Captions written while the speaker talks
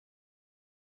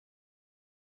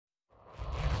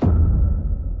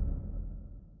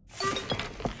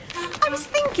was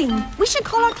thinking we should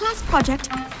call our class project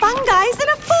Fun Guys in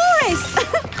a Forest.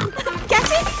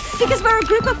 Get it? Because we're a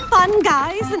group of fun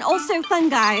guys and also fun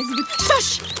guys.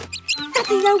 Shush! That's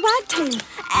Elo Wagtail,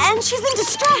 and she's in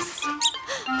distress.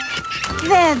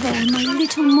 There, my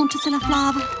little Montecilla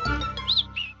flower.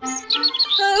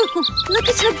 Oh, look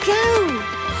at her go.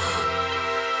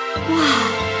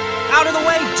 Wow. Out of the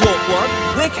way, Dork One.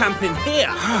 We're camping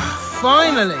here.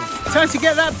 Finally! Time to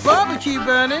get that barbecue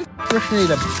burning. Just need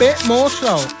a bit more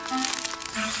salt.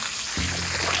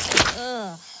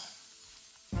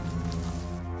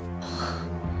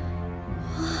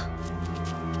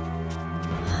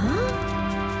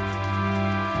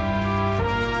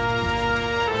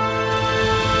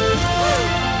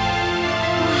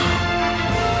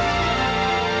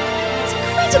 It's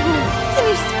incredible. It's a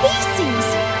new species.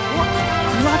 What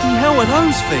bloody hell are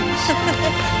those things?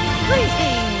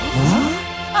 Greetings! Huh?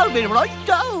 I'll be right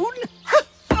down.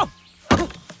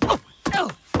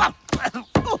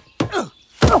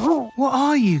 What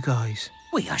are you guys?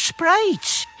 We are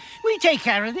sprites. We take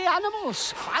care of the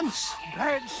animals, plants,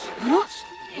 birds, nuts,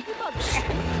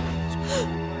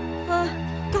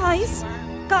 bugs.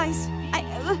 Guys,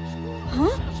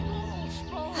 huh?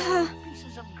 Small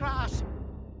pieces of grass.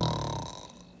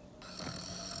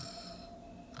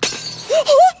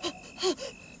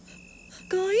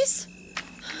 Guys?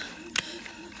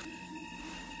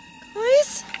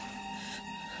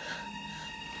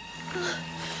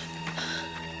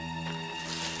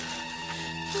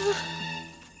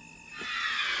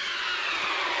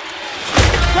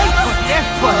 Death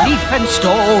for leaf and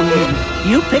stone.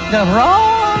 You picked the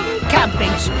wrong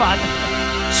camping spot.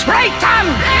 Sprite time!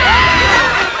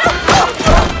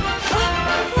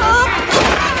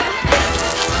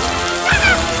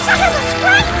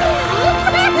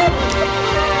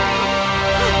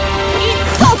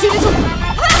 Salty little...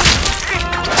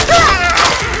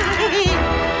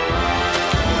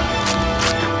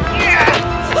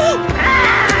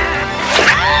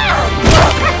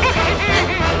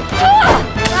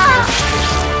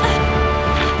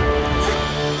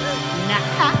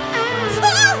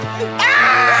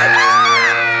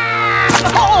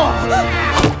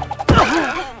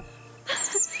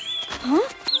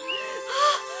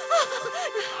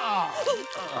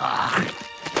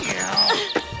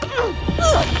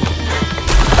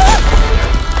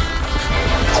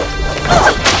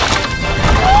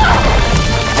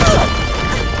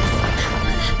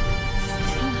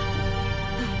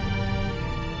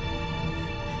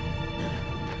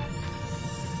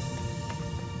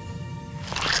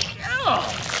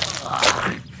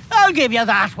 I'll give you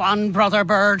that one, Brother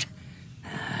Bird.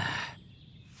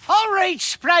 All right,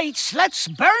 sprites, let's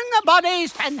burn the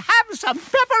bodies and have some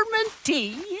peppermint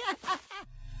tea.